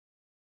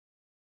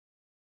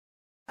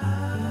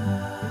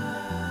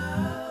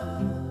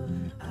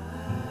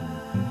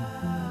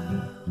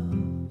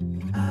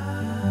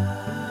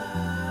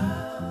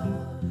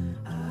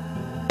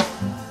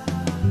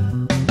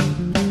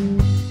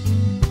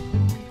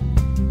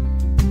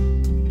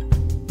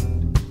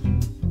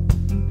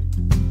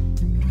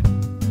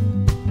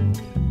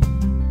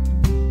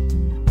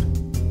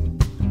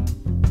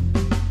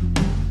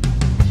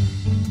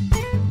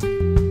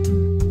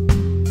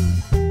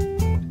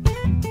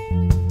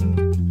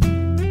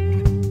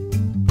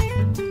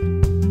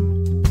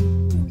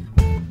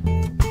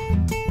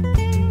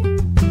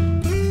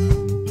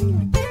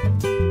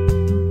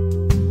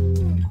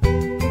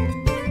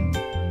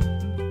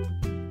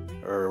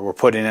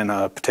putting in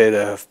a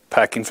potato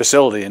packing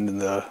facility in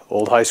the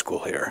old high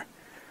school here.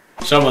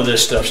 Some of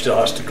this stuff still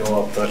has to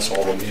go up. That's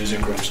all the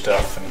music room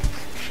stuff.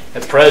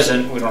 And at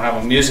present, we don't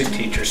have a music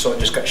teacher, so it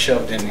just got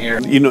shoved in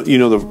here. You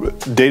know the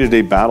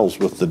day-to-day battles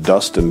with the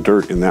dust and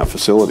dirt in that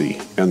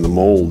facility and the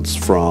molds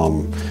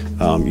from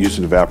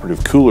using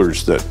evaporative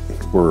coolers that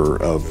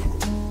were of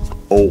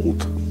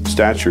old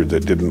stature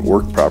that didn't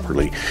work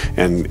properly,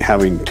 and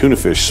having tuna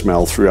fish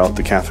smell throughout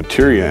the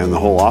cafeteria and the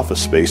whole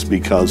office space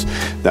because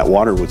that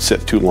water would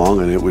sit too long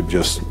and it would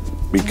just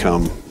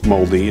become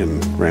moldy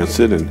and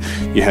rancid, and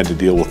you had to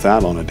deal with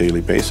that on a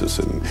daily basis.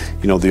 And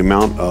you know, the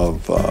amount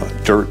of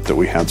dirt that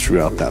we had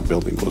throughout that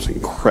building was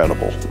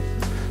incredible.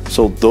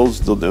 So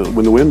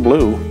when the wind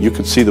blew, you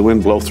could see the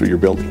wind blow through your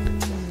building.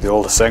 The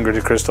old Sangre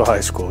de Cristo High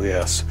School,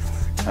 yes.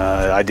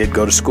 I did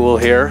go to school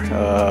here.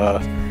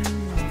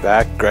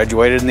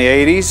 Graduated in the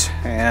 80s,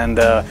 and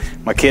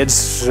my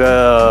kids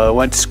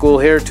went to school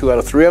here. 2 out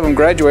of 3 of them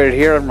graduated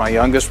here. My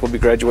youngest will be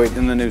graduating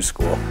in the new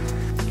school.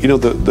 You know,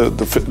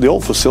 the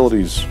old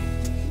facilities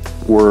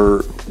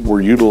were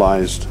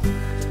utilized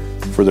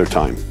for their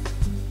time,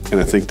 and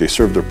I think they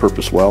served their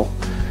purpose well.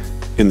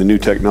 In the new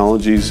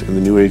technologies and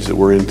the new age that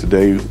we're in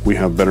today, we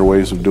have better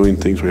ways of doing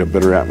things. We have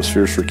better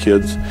atmospheres for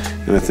kids,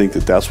 and I think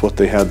that that's what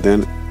they had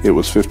then. It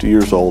was 50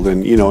 years old,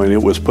 and you know, and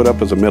it was put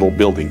up as a metal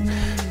building,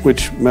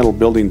 which metal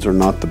buildings are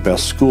not the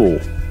best school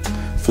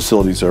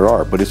facilities there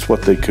are, but it's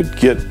what they could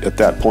get at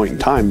that point in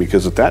time,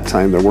 because at that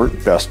time there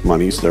weren't BEST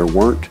monies, there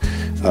weren't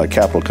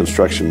capital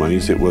construction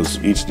monies. It was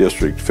each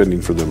district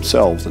fending for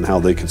themselves and how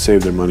they could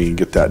save their money and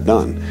get that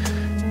done.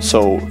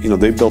 So, you know,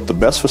 they built the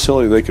best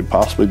facility they could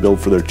possibly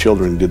build for their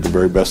children and did the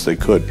very best they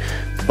could.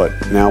 But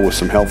now with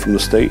some help from the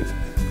state,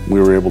 we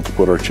were able to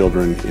put our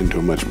children into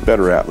a much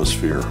better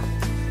atmosphere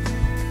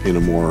in a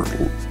more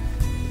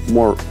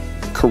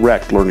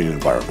correct learning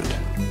environment.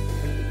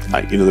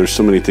 You know, there's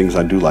so many things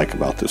I do like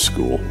about this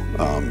school.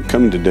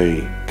 Coming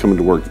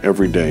to work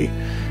every day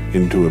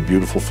into a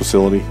beautiful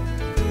facility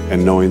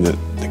and knowing that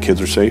the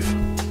kids are safe,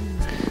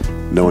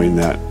 knowing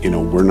that, you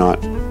know, we're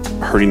not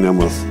hurting them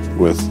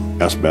with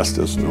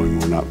asbestos, knowing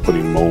we're not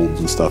putting molds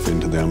and stuff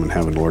into them and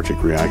having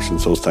allergic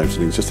reactions, those types of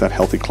things. Just that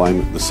healthy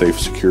climate, the safe,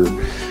 secure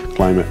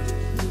climate,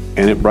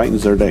 and it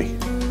brightens their day.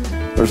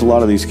 There's a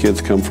lot of these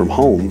kids come from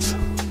homes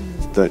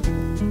that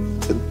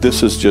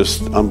this is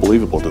just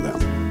unbelievable to them.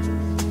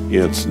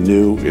 It's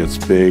new, it's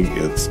big,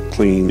 it's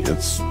clean,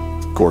 it's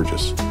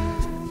gorgeous,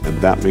 and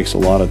that makes a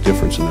lot of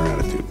difference in their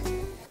attitude.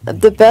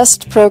 The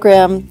B.E.S.T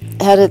program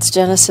had its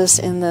genesis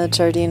in the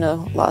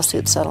Giardino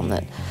lawsuit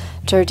settlement.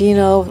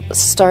 Giardino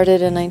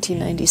started in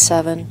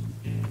 1997.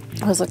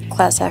 It was a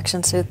class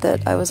action suit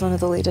that I was one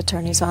of the lead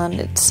attorneys on.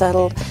 It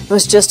settled. It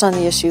was just on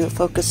the issue,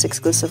 focused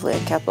exclusively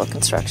on capital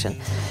construction.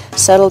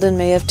 Settled in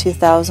May of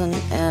 2000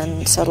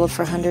 and settled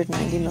for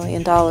 $190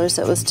 million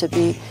that was to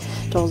be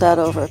doled out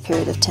over a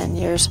period of 10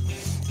 years.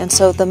 And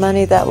so the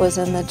money that was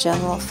in the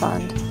general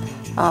fund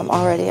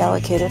already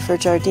allocated for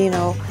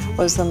Giardino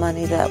was the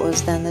money that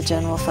was then the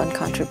general fund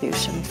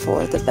contribution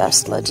for the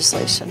B.E.S.T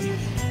legislation.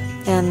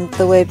 And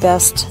the way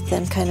B.E.S.T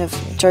then kind of,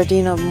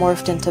 Giardino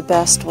morphed into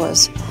B.E.S.T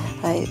was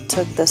I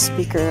took the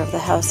Speaker of the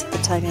House at the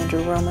time,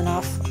 Andrew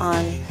Romanoff,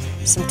 on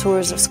some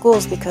tours of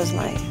schools because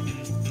my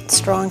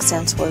strong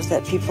sense was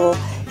that people,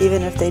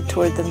 even if they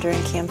toured them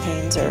during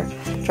campaigns or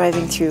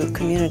driving through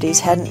communities,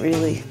 hadn't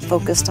really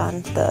focused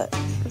on the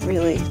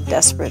really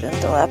desperate and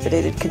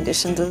dilapidated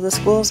conditions of the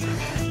schools,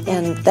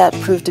 and that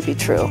proved to be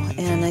true.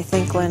 And I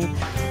think when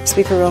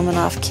Speaker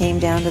Romanoff came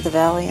down to the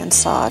Valley and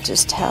saw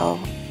just how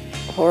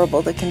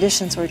horrible the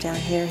conditions were down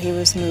here, he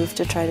was moved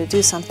to try to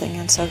do something,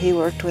 and so he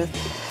worked with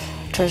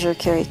Treasurer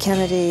Kerry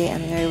Kennedy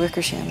and Mary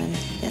Wickersham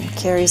in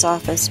Kerry's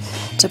office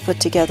to put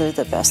together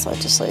the B.E.S.T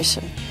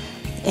legislation.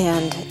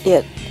 And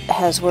it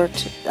has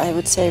worked, I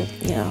would say,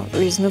 you know,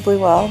 reasonably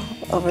well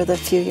over the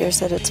few years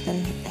that it's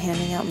been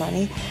handing out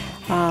money.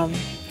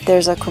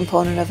 There's a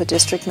component of a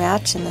district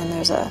match, and then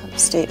there's a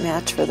state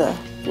match for the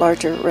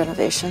larger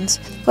renovations.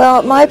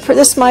 Well,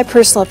 this is my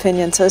personal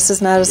opinion, so this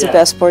is not as a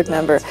B.E.S.T board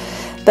member,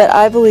 but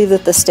I believe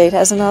that the state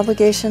has an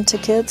obligation to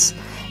kids,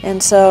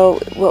 and so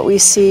what we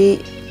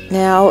see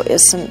now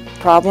is some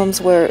problems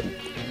where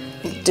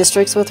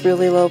districts with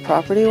really low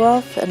property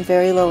wealth and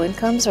very low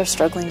incomes are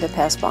struggling to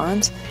pass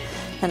bonds,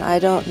 and I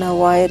don't know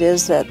why it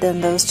is that then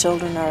those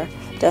children are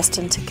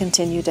destined to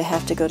continue to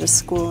have to go to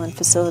school in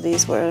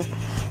facilities where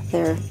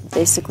they're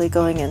basically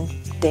going in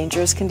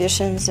dangerous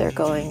conditions, they're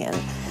going in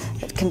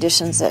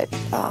conditions that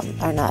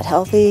are not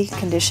healthy,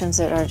 conditions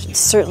that are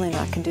certainly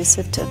not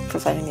conducive to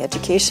providing the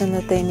education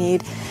that they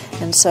need.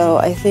 And so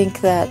I think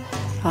that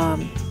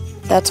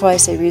that's why I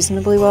say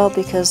reasonably well,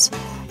 because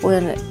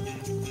when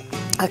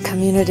a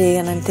community,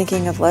 and I'm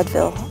thinking of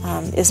Leadville,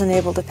 isn't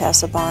able to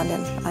pass a bond,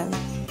 and I'm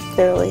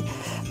fairly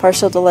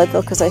partial to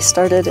Leadville because I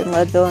started in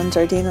Leadville and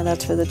Giardino,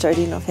 that's where the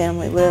Giardino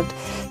family lived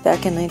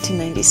back in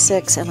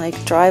 1996, and I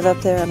drive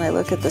up there and I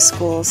look at the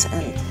schools,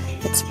 and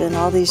it's been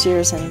all these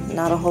years and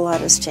not a whole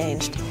lot has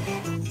changed.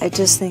 I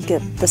just think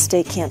the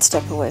state can't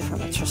step away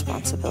from its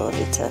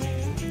responsibility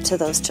to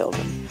those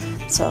children.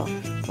 So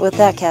with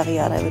that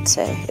caveat, I would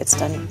say it's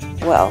done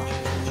well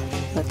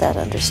with that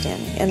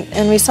understanding.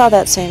 And we saw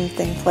that same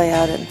thing play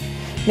out in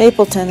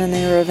Mapleton, and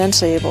they were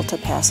eventually able to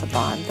pass a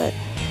bond. But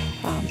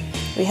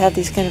we have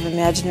these kind of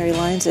imaginary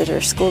lines that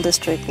are school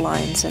district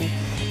lines, and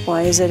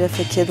why is it if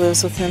a kid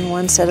lives within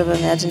one set of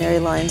imaginary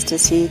lines,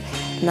 does he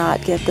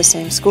not get the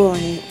same school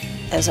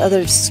as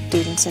other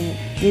students? And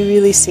you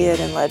really see it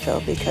in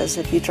Leadville, because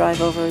if you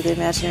drive over the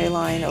imaginary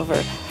line over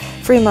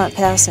Fremont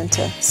Pass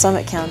into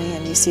Summit County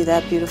and you see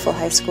that beautiful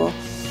high school,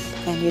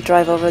 and you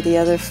drive over the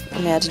other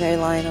imaginary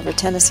line over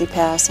Tennessee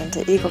Pass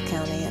into Eagle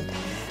County and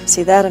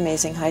see that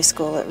amazing high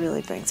school, it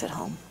really brings it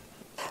home.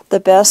 The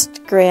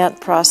B.E.S.T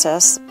grant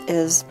process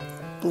is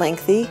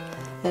lengthy.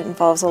 It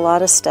involves a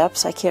lot of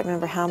steps. I can't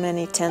remember how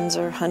many tens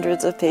or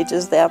hundreds of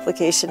pages the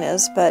application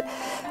is, but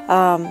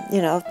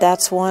you know,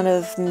 that's one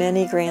of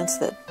many grants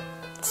that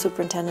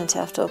superintendents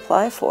have to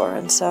apply for.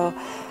 And so,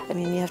 I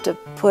mean, you have to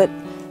put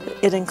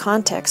it in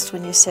context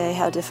when you say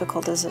how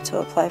difficult is it to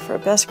apply for a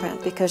B.E.S.T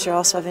grant, because you're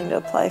also having to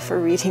apply for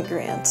reading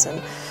grants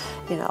and,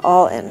 you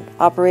know, and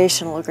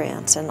operational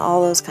grants and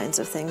all those kinds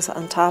of things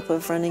on top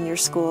of running your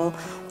school,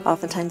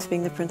 oftentimes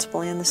being the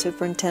principal and the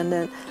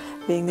superintendent,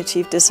 being the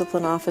chief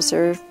discipline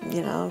officer,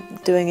 you know,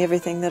 doing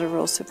everything that a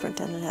rural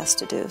superintendent has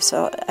to do.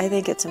 So I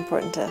think it's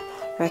important to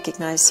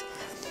recognize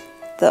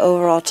the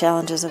overall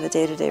challenges of a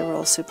day-to-day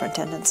rural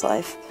superintendent's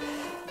life.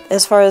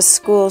 As far as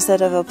schools that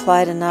have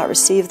applied and not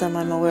received them,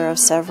 I'm aware of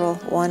several.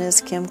 One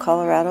is Kim,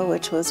 Colorado,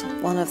 which was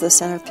one of the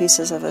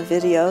centerpieces of a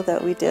video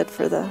that we did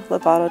for the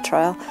Lobato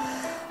trial.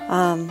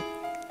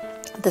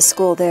 The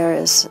school there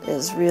is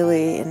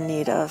really in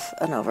need of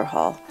an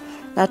overhaul.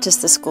 Not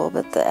just the school,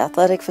 but the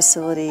athletic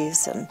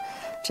facilities and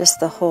just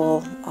the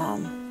whole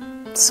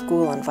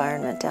school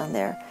environment down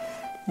there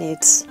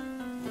needs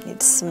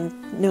some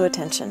new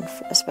attention,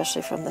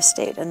 especially from the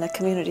state. And the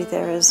community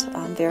there is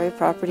very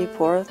property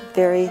poor,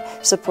 very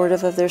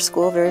supportive of their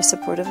school, very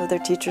supportive of their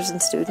teachers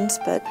and students,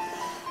 but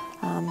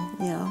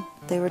you know,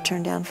 they were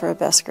turned down for a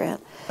B.E.S.T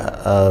grant.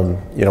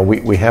 You know,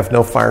 we have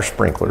no fire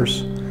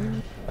sprinklers.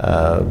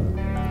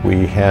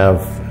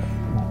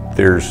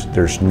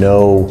 There's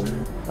no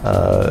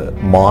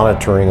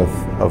monitoring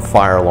of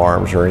fire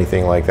alarms or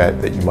anything like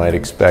that that you might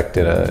expect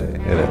in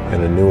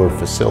a newer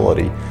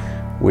facility.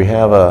 We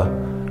have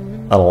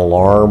an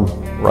alarm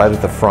right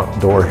at the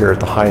front door here at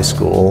the high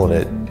school,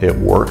 and it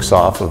works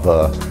off of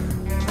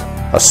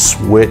a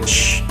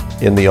switch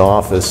in the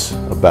office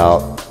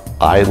about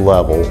eye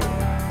level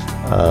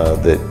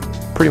that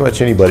pretty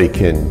much anybody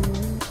can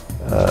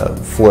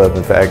flip.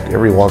 In fact,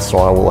 every once in a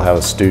while we'll have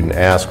a student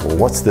ask, well,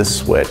 what's this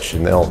switch?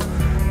 And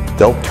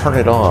they'll turn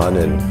it on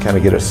and kind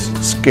of get a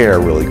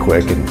scare really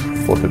quick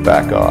and flip it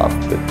back off.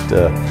 But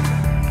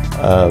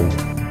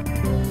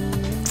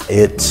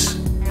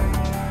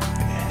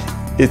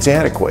it's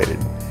antiquated.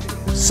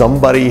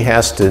 Somebody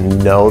has to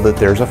know that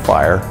there's a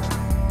fire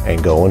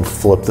and go and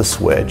flip the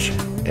switch,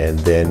 and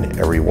then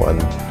everyone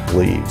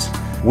leaves.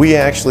 We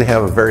actually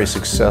have a very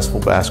successful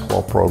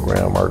basketball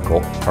program. Our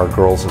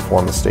girls have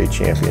won the state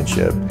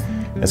championship,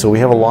 and so we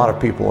have a lot of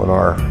people in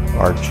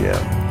our gym.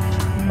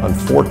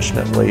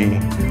 Unfortunately,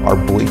 our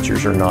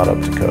bleachers are not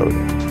up to code.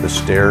 The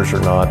stairs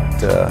are not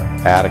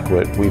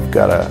adequate. We've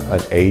got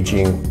an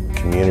aging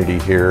community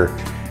here,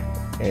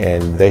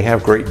 and they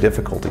have great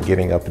difficulty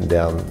getting up and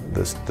down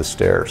the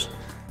stairs.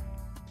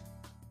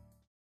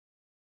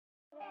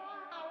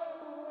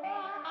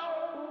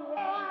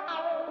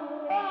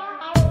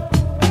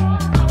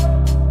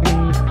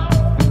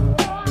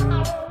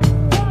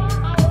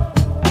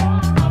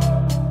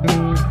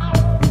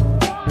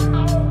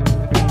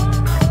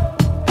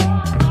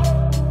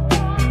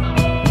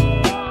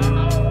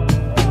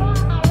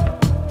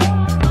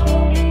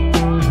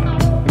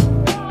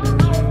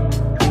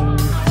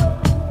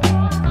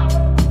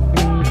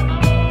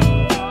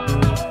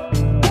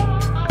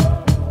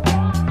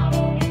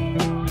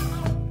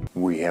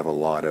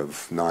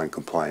 Of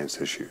non-compliance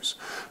issues.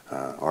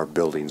 Our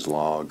buildings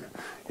log,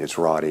 it's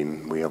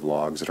rotting, we have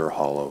logs that are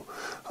hollow.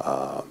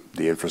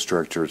 The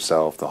infrastructure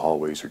itself, the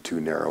hallways are too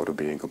narrow to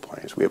be in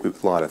compliance. We have a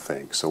lot of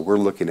things, so we're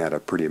looking at a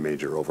pretty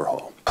major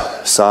overhaul.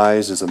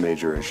 Size is a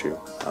major issue.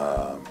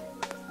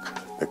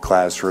 The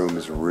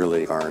classrooms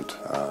really aren't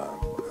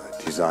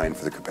designed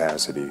for the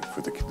capacity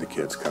for the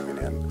kids coming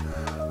in.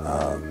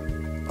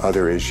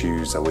 Other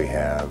issues that we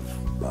have,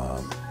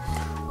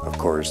 of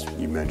course,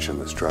 you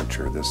mentioned the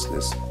structure. This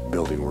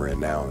building we're in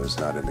now is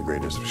not in the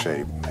greatest of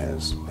shape,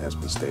 as has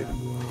been stated.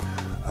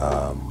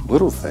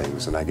 Little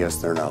things, and I guess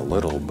they're not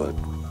little, but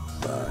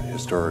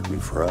historically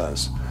for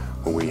us,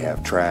 when we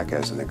have track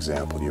as an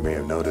example, you may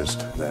have noticed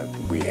that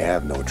we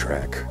have no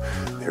track.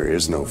 There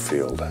is no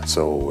field.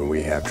 So when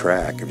we have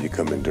track, if you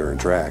come in during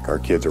track, our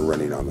kids are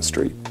running on the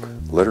street.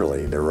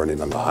 Literally, they're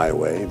running on the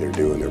highway, they're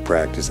doing their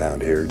practice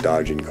out here,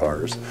 dodging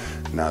cars.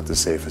 Not the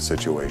safest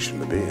situation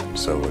to be in.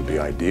 So it would be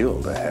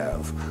ideal to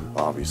have,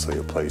 obviously,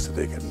 a place that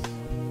they can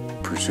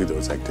pursue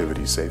those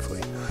activities safely.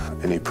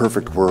 In a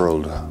perfect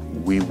world,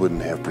 we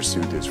wouldn't have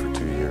pursued this for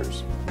 2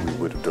 years. We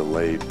would have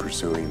delayed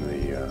pursuing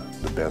the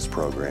the B.E.S.T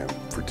program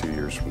for 2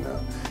 years from now.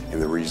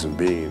 And the reason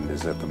being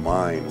is that the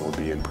mine will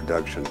be in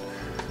production,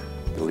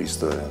 at least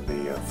the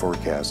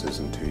forecast is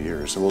in 2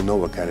 years. So we'll know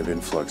what kind of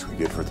influx we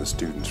get for the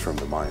students from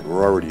the mine.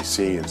 We're already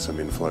seeing some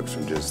influx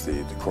from just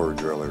the core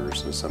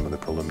drillers and some of the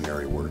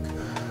preliminary work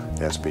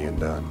that's being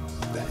done.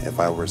 If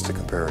I was to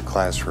compare a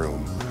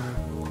classroom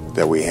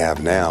that we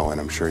have now, and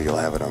I'm sure you'll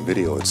have it on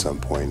video at some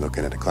point,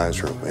 looking at a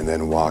classroom, and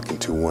then walk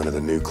into one of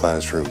the new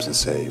classrooms and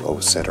say, oh,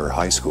 Center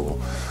High School.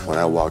 When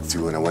I walked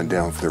through and I went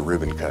down for the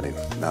ribbon cutting,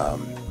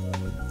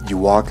 you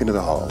walk into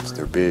the halls,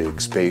 they're big,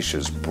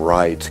 spacious,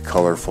 bright,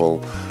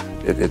 colorful.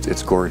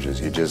 It's gorgeous.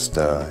 You just,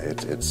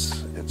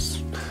 it's.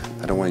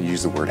 I don't want to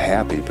use the word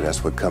happy, but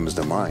that's what comes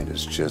to mind.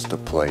 It's just a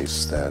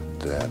place that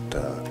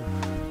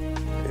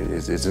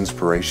is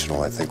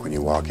inspirational, I think, when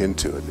you walk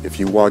into it. If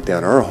you walk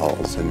down our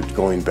halls, and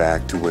going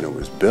back to when it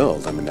was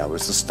built, I mean, that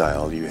was the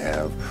style. You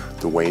have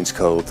the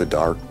wainscot, the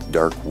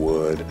dark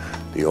wood,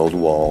 the old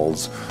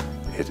walls.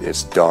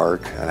 It's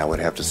dark, and I would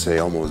have to say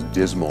almost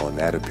dismal in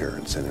that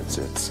appearance, and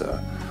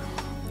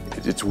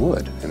it's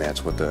wood, and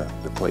that's what the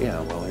play.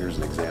 Yeah, well, here's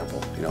an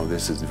example. You know,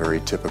 this is very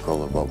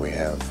typical of what we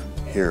have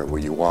here.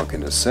 Where you walk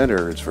into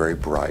Center, it's very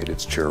bright,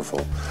 it's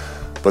cheerful,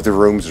 but the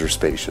rooms are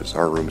spacious.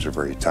 Our rooms are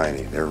very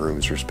tiny. Their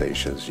rooms are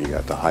spacious. You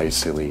got the high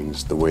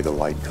ceilings, the way the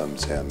light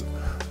comes in.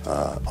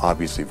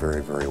 Obviously,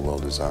 very, very well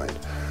designed.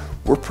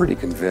 We're pretty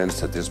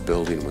convinced that this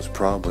building was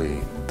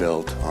probably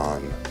built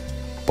on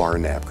bar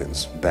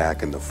napkins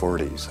back in the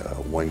 40s.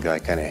 One guy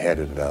kind of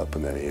headed it up,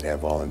 and then he'd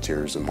have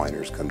volunteers and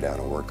miners come down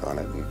and work on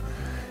it. And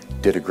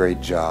did a great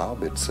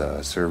job. It's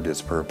served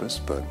its purpose,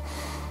 but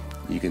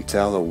you can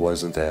tell it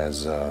wasn't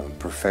as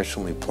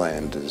professionally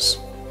planned as,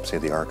 say,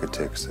 the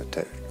architects that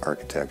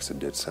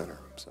did Center.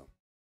 So,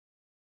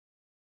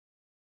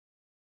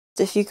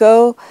 if you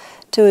go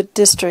to a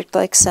district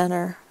like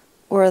Center,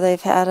 where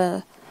they've had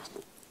an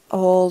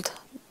old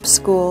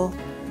school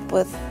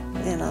with,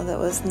 you know, that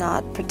was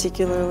not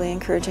particularly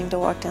encouraging to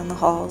walk down the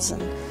halls,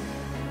 and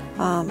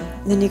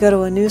then you go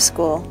to a new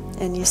school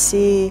and you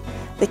see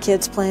the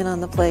kids playing on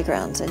the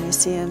playgrounds, and you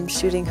see them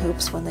shooting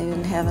hoops when they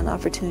didn't have an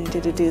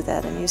opportunity to do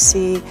that, and you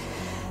see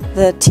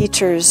the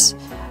teachers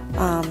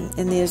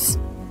in these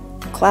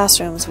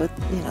classrooms with,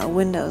 you know,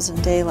 windows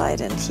and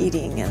daylight and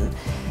heating, and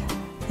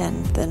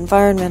the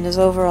environment is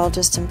overall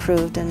just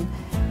improved, and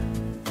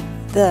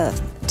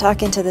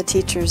talking to the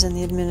teachers and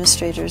the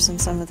administrators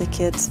and some of the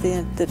kids,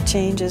 the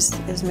change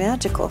is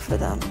magical for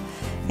them.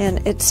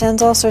 And it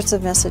sends all sorts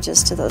of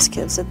messages to those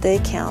kids that they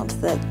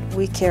count, that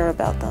we care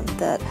about them,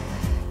 that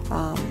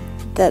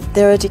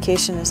their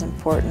education is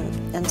important.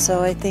 And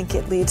so I think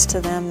it leads to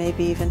them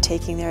maybe even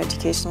taking their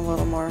education a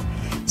little more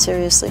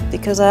seriously.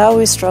 Because I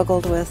always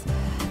struggled with,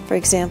 for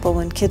example,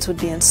 when kids would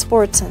be in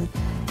sports and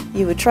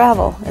you would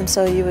travel. And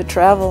so you would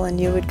travel and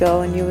you would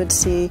go and you would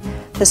see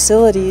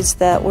facilities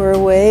that were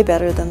way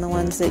better than the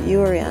ones that you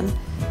were in.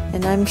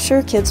 And I'm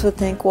sure kids would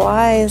think,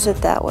 why is it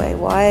that way?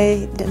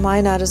 Why am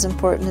I not as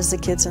important as the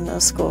kids in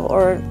those schools?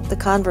 Or the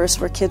converse,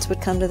 where kids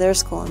would come to their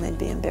school and they'd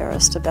be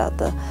embarrassed about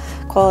the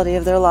quality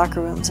of their locker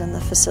rooms and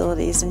the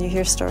facilities. And you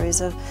hear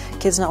stories of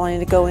kids not wanting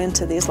to go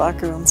into these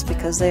locker rooms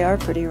because they are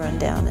pretty run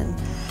down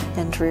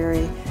and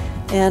dreary.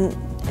 And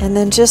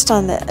then just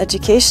on the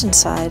education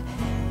side,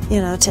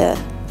 you know,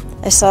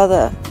 I saw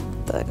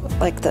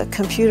the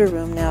computer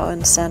room now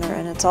in Center,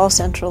 and it's all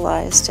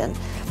centralized, and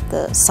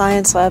the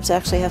science labs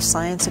actually have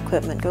science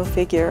equipment, go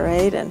figure,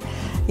 right? And,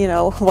 you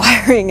know,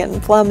 wiring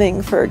and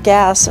plumbing for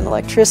gas and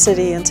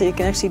electricity, and so you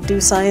can actually do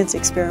science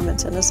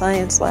experiments in a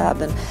science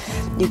lab, and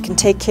you can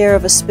take care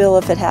of a spill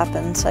if it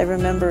happens. I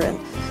remember in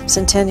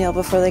Centennial,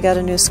 before they got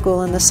a new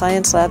school, in the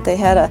science lab, they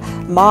had a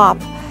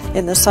mop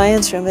in the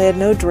science room. They had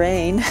no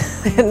drain.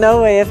 They had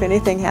no way, if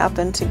anything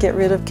happened, to get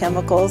rid of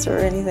chemicals or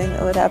anything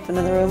that would happen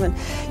in the room, and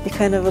you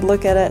kind of would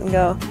look at it and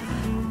go,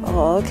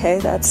 oh, okay,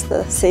 that's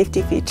the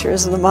safety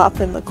features of the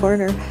mop in the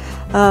corner.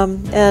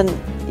 And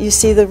you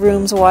see the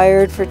rooms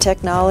wired for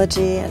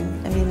technology,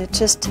 and I mean, it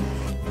just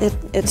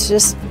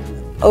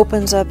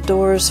opens up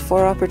doors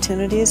for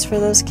opportunities for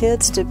those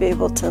kids to be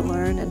able to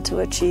learn and to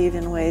achieve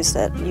in ways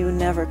that you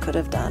never could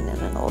have done in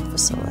an old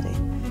facility.